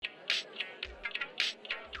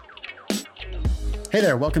Hey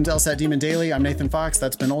there, welcome to LSAT Demon Daily. I'm Nathan Fox.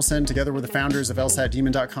 That's Ben Olson. Together we're the founders of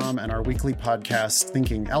LSATdemon.com and our weekly podcast,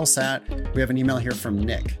 Thinking LSAT. We have an email here from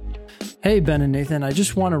Nick. Hey, Ben and Nathan. I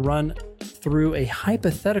just want to run through a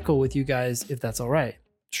hypothetical with you guys, if that's all right.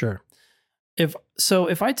 Sure. If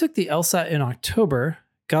I took the LSAT in October,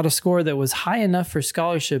 got a score that was high enough for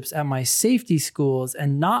scholarships at my safety schools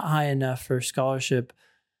and not high enough for scholarship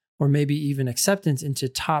or maybe even acceptance into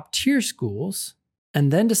top tier schools, and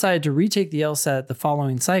then decided to retake the LSAT the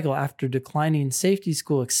following cycle after declining safety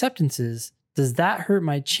school acceptances, does that hurt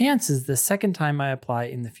my chances the second time I apply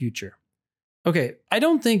in the future? Okay, I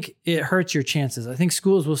don't think it hurts your chances. I think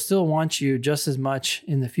schools will still want you just as much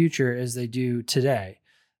in the future as they do today.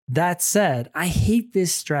 That said, I hate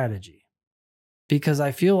this strategy because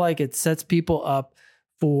I feel like it sets people up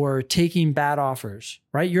for taking bad offers,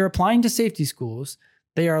 right? You're applying to safety schools.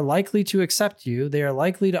 They are likely to accept you. They are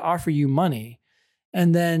likely to offer you money.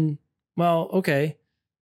 And then, well, okay,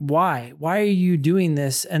 why? Why are you doing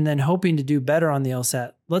this and then hoping to do better on the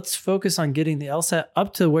LSAT? Let's focus on getting the LSAT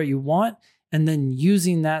up to where you want and then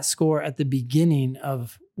using that score at the beginning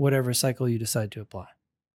of whatever cycle you decide to apply.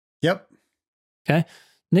 Yep. Okay.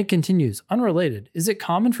 Nick continues, unrelated. Is it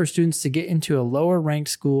common for students to get into a lower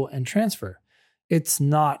ranked school and transfer? It's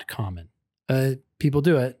not common. People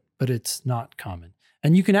do it, but it's not common.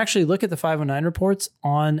 And you can actually look at the 509 reports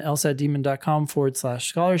on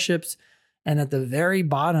lsatdemon.com/scholarships. And at the very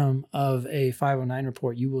bottom of a 509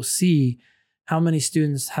 report, you will see how many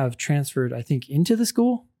students have transferred, I think, into the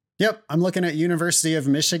school. Yep. I'm looking at University of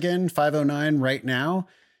Michigan 509 right now.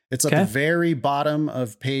 It's at the very bottom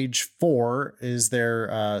of page 4 is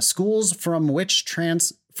their schools from which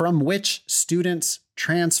students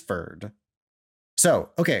transferred. So,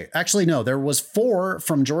 okay, actually, no, there was 4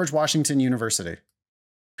 from George Washington University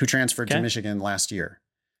who transferred to Michigan last year.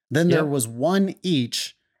 Then there was 1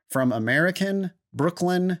 each from American,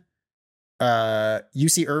 Brooklyn,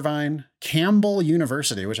 UC Irvine, Campbell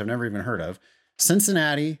University, which I've never even heard of,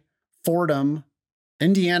 Cincinnati, Fordham,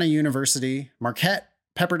 Indiana University, Marquette,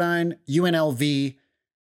 Pepperdine, UNLV,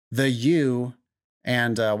 the U,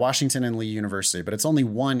 and Washington and Lee University, but it's only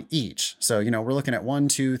 1 each. So, we're looking at 1,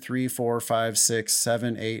 2, 3, 4, 5, 6,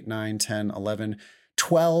 7, 8, 9, 10, 11,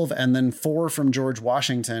 12, and then 4 from George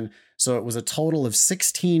Washington. So it was a total of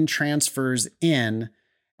 16 transfers in.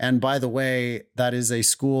 And by the way, that is a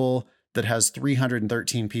school that has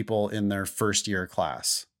 313 people in their first year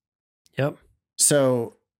class. Yep.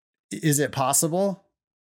 So is it possible?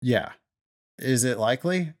 Yeah. Is it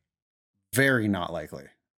likely? Very not likely.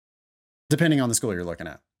 Depending on the school you're looking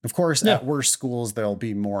at. Of course, at worse schools, there'll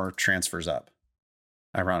be more transfers up,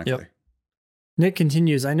 ironically. Yep. Nick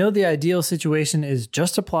continues, I know the ideal situation is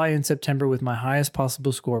just apply in September with my highest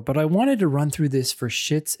possible score, but I wanted to run through this for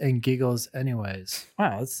shits and giggles anyways.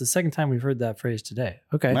 Wow, it's the second time we've heard that phrase today.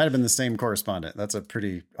 Okay. Might have been the same correspondent. That's a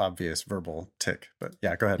pretty obvious verbal tick, but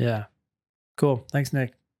yeah, go ahead. Yeah. Cool. Thanks,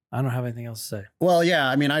 Nick. I don't have anything else to say. Well, yeah,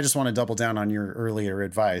 I mean, I just want to double down on your earlier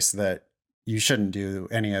advice that you shouldn't do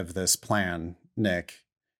any of this plan, Nick.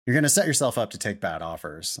 You're going to set yourself up to take bad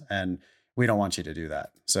offers, and we don't want you to do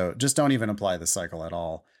that. So just don't even apply this cycle at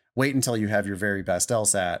all. Wait until you have your very best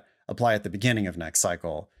LSAT, apply at the beginning of next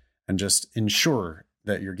cycle, and just ensure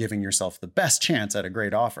that you're giving yourself the best chance at a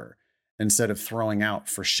great offer instead of throwing out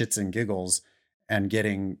for shits and giggles and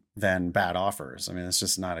getting then bad offers. I mean, it's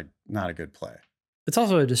just not a good play. It's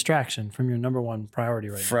also a distraction from your number one priority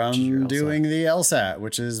right now. From doing the LSAT,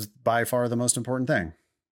 which is by far the most important thing.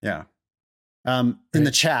 Yeah. In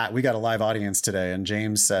the chat, we got a live audience today, and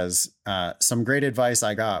James says, some great advice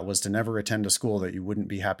I got was to never attend a school that you wouldn't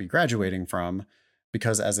be happy graduating from,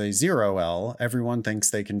 because as a 0L, everyone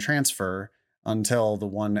thinks they can transfer until the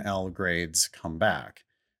 1L grades come back,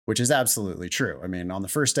 which is absolutely true. I mean, on the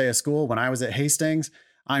first day of school, when I was at Hastings,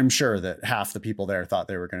 I'm sure that half the people there thought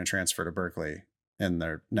they were going to transfer to Berkeley in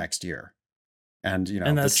their next year. And,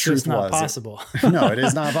 and that's the truth just not possible. No, it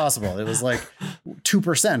is not possible. It was like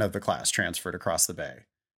 2% of the class transferred across the bay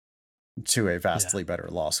to a vastly better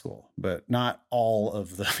law school, but not all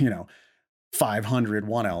of the, 500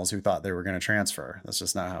 1Ls who thought they were going to transfer. That's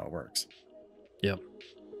just not how it works. Yep.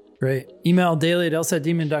 Great. Email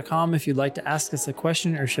daily@lsatdemon.com if you'd like to ask us a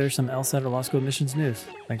question or share some LSAT or law school admissions news.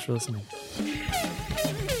 Thanks for listening.